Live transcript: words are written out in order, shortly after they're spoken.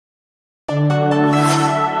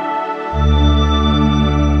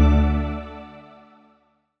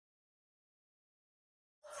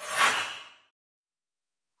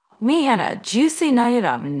we had a juicy nugget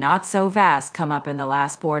of not so fast come up in the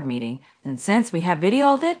last board meeting, and since we have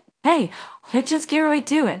video of it, hey, let's just get right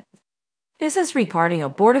to it. This is regarding a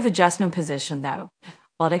Board of Adjustment position that,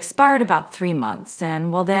 well, it expired about 3 months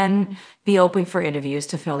and will then be open for interviews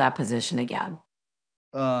to fill that position again.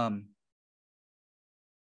 I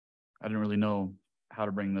didn't really know how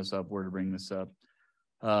to bring this up, where to bring this up.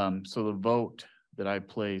 So the vote that I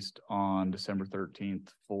placed on December 13th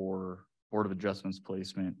for Board of Adjustments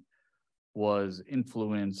placement was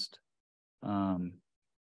influenced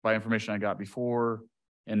by information I got before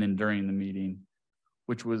and then during the meeting,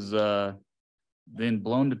 which was then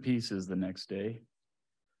blown to pieces the next day.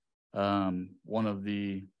 One of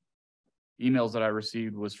the emails that I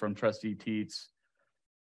received was from Trustee Teets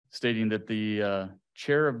stating that the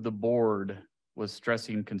chair of the board was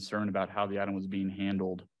stressing concern about how the item was being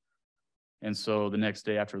handled. And so the next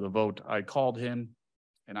day after the vote, I called him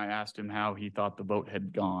and I asked him how he thought the vote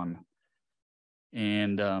had gone.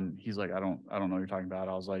 And he's like, I don't know what you're talking about.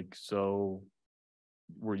 I was like, so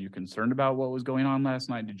were you concerned about what was going on last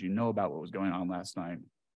night? Did you know about what was going on last night?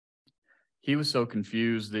 He was so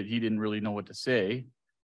confused that he didn't really know what to say.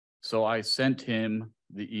 So I sent him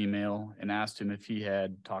the email and asked him if he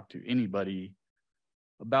had talked to anybody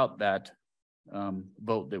about that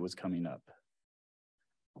vote that was coming up.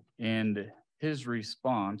 And his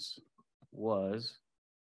response was,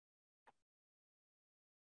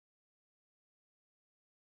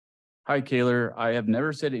 "Hi, Kaylor. I have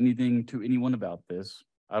never said anything to anyone about this.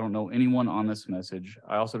 I don't know anyone on this message.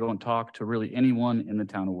 I also don't talk to really anyone in the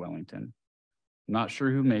town of Wellington. I'm not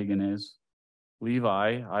sure who Megan is.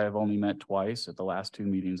 Levi, I have only met twice at the last 2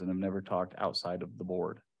 meetings and have never talked outside of the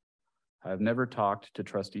board. I have never talked to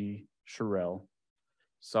Trustee Sherrill.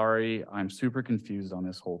 Sorry, I'm super confused on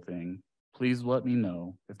this whole thing. Please let me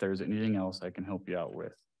know if there's anything else I can help you out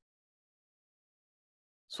with."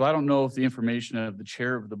 So I don't know if the information of the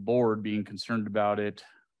chair of the board being concerned about it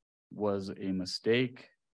was a mistake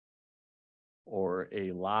or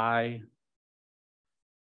a lie.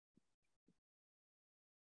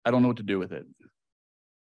 I don't know what to do with it.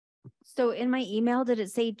 So in my email, did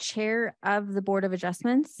it say chair of the Board of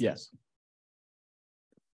Adjustments? Yes.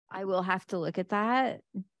 I will have to look at that,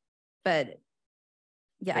 but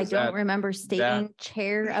yeah, I Was don't that- remember stating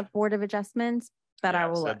chair of Board of Adjustments, but I Yeah, it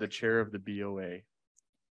will said look. the chair of the BOA.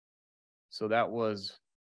 So that was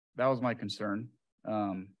my concern.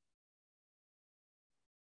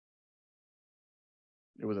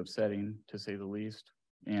 It was upsetting to say the least,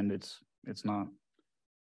 and it's not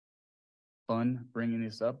fun bringing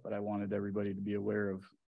this up, but I wanted everybody to be aware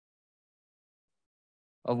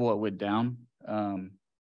of what went down.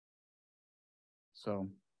 So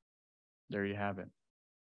there you have it.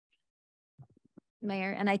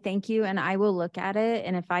 Mayor, and I thank you, and I will look at it.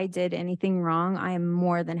 And if I did anything wrong, I am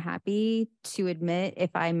more than happy to admit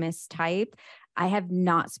if I mistyped. I have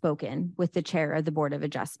not spoken with the chair of the Board of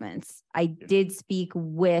Adjustments. I did speak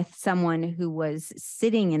with someone who was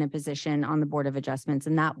sitting in a position on the Board of Adjustments,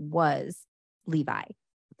 and that was Levi.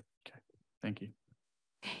 Okay, thank you.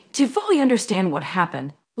 To fully understand what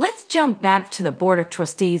happened, let's jump back to the Board of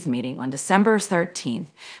Trustees meeting on December 13th,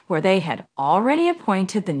 where they had already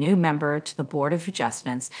appointed the new member to the Board of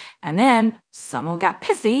Adjustments, and then someone got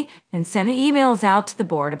pissy and sent emails out to the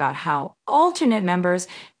board about how alternate members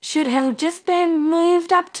should have just been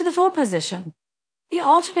moved up to the full position. The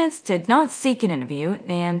alternates did not seek an interview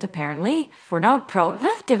and apparently were not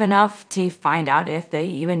proactive enough to find out if they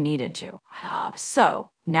even needed to. So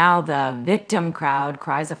now the victim crowd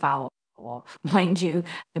cries a foul. Well, mind you,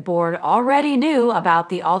 the board already knew about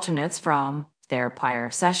the alternates from their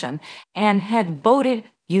prior session and had voted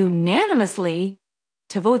unanimously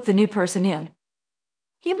to vote the new person in.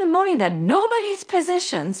 Keep in mind that nobody's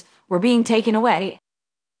positions were being away.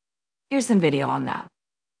 Here's some video on that.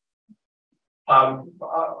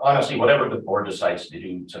 Honestly, whatever the board decides to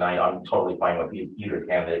do tonight, I'm totally fine with either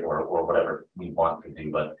candidate or whatever we want to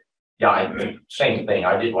do. But yeah, same thing.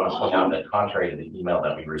 I did want to point out that contrary to the email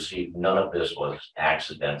that we received, none of this was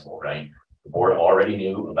accidental, right? The board already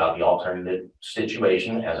knew about the alternative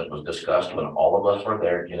situation as it was discussed when all of us were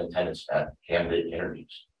there in attendance at candidate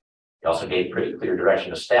interviews. He also gave pretty clear direction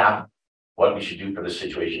to staff what we should do for the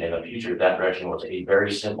situation in the future. That direction was a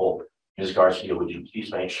very simple: Ms. Garcia, would you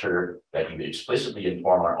please make sure that you explicitly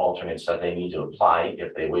inform our alternates that they need to apply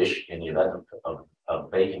if they wish in the event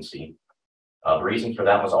of vacancy. The reason for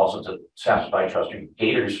that was also to satisfy Trustee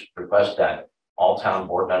Gator's request that all town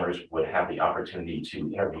board members would have the opportunity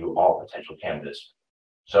to interview all potential candidates.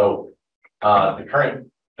 So the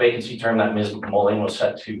current vacancy term that Ms. Mullen was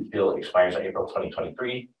set to fill expires April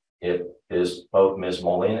 2023. If both Ms.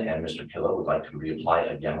 Mullen and Mr. Pillow would like to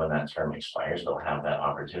reapply again when that term expires, they'll have that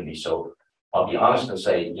opportunity. So I'll be honest and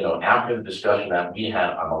say, after the discussion that we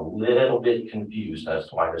had, I'm a little bit confused as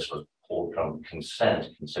to why this was pulled from consent,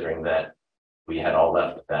 considering that we had all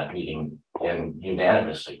left that meeting in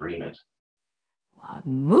unanimous agreement.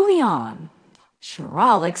 Moving on. Sure,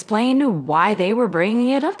 I'll explain why they were bringing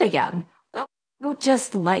it up again. We'll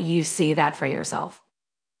just let you see that for yourself.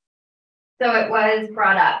 So it was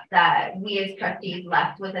brought up that we as trustees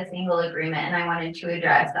left with a single agreement, and I wanted to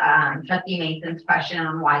address trustee Mason's question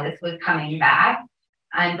on why this was coming back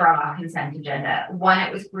and brought off consent agenda. One,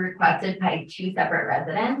 it was requested by 2 separate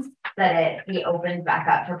residents that it be opened back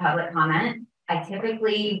up for public comment. I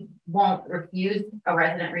typically won't refuse a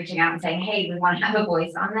resident reaching out and saying, hey, we want to have a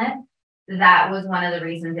voice on this. That was one of the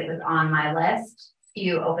reasons it was on my list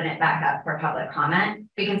to open it back up for public comment,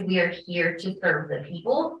 because we are here to serve the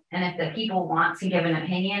people. And if the people want to give an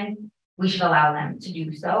opinion, we should allow them to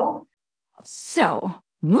do so. So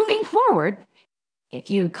moving forward, if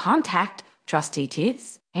you contact Trustee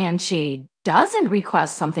Teets and she doesn't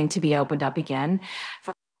request something to be opened up again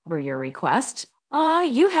for your request,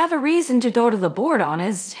 you have a reason to go to the board on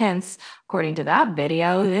it. Hence, according to that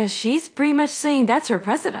video, she's pretty much saying that's her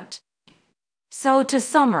precedent. So to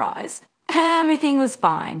summarize, everything was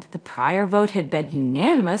fine. The prior vote had been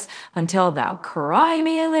unanimous until that Cry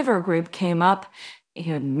Me a Liver group came up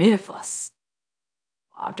in Memphis.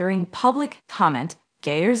 During public comment,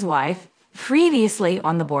 Gayer's wife, previously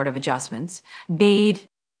on the Board of Adjustments, made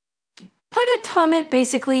a comment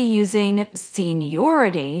basically using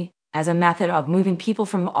seniority as a method of moving people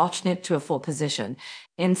from alternate to a full position,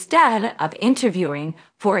 instead of interviewing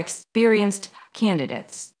for experienced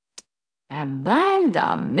candidates. And then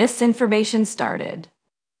the misinformation started.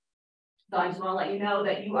 So I just want to let you know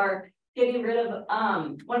that you are getting rid of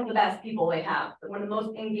one of the best people they have, one of the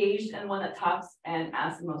most engaged and one that talks and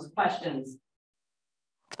asks the most questions.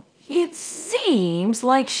 It seems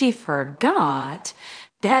like she forgot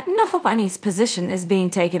that nobody's position is being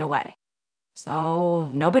taken away. So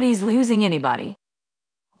nobody's losing anybody.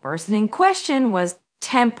 The person in question was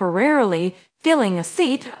temporarily filling a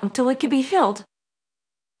seat until it could be filled.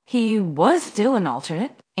 He was still an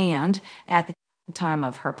alternate, and at the time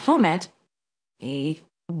of her comment, he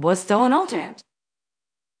was still an alternate.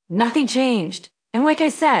 Nothing changed. And like I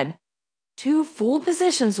said, 2 full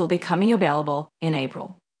positions will be coming available in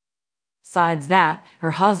April. Besides that,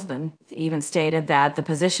 her husband even stated that the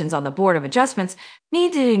positions on the Board of Adjustments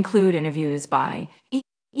need to include interviews by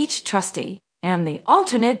each trustee, and the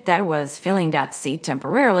alternate that was filling that seat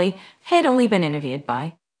temporarily had only been interviewed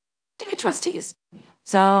by 2 trustees.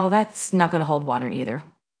 So that's not going to hold water either.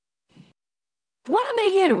 I want to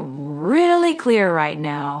make it really clear right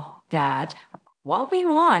now that what we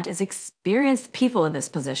want is experienced people in this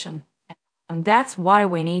position. And that's why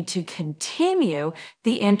we need to continue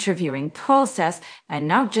the interviewing process and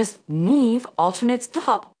not just move alternates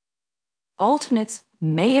up. Alternates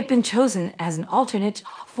may have been chosen as an alternate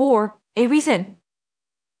for a reason.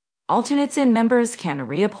 Alternates and members can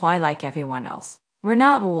reapply like everyone else. We're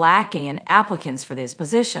not lacking in applicants for these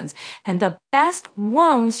positions, and the best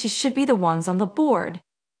ones should be the ones on the board.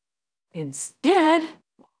 Instead,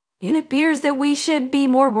 it appears that we should be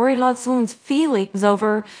more worried about someone's feelings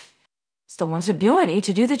over someone's ability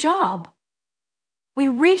to do the job. We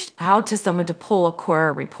reached out to someone to pull a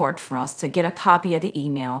core report for us to get a copy of the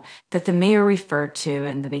email that the mayor referred to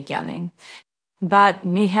in the beginning, but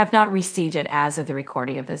we have not received it as of the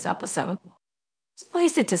recording of this episode.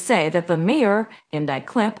 Suffice it to say that the mayor in that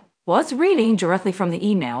clip was reading directly from the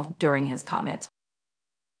email during his comments.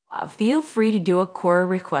 Feel free to do a core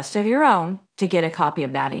request of your own to get a copy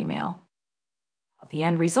of that email. The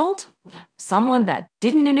end result? Someone that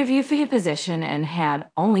didn't interview for your position and had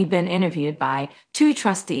only been interviewed by 2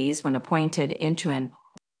 trustees when appointed into an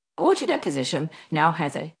alternate position now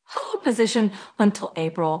has a whole position until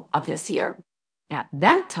April of this year. At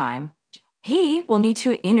that time, he will need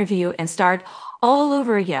to interview and start all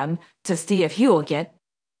over again to see if he will get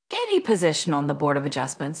any position on the Board of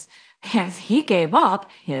Adjustments, as he gave up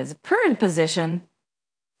his current position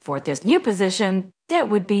for this new position that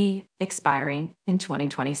would be expiring in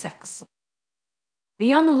 2026.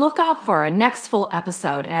 Be on the lookout for our next full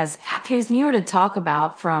episode, as there's more to talk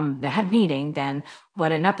about from that meeting than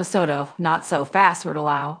what an episode of Not So Fast would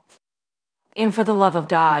allow. And for the love of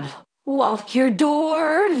God, lock your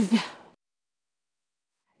doors!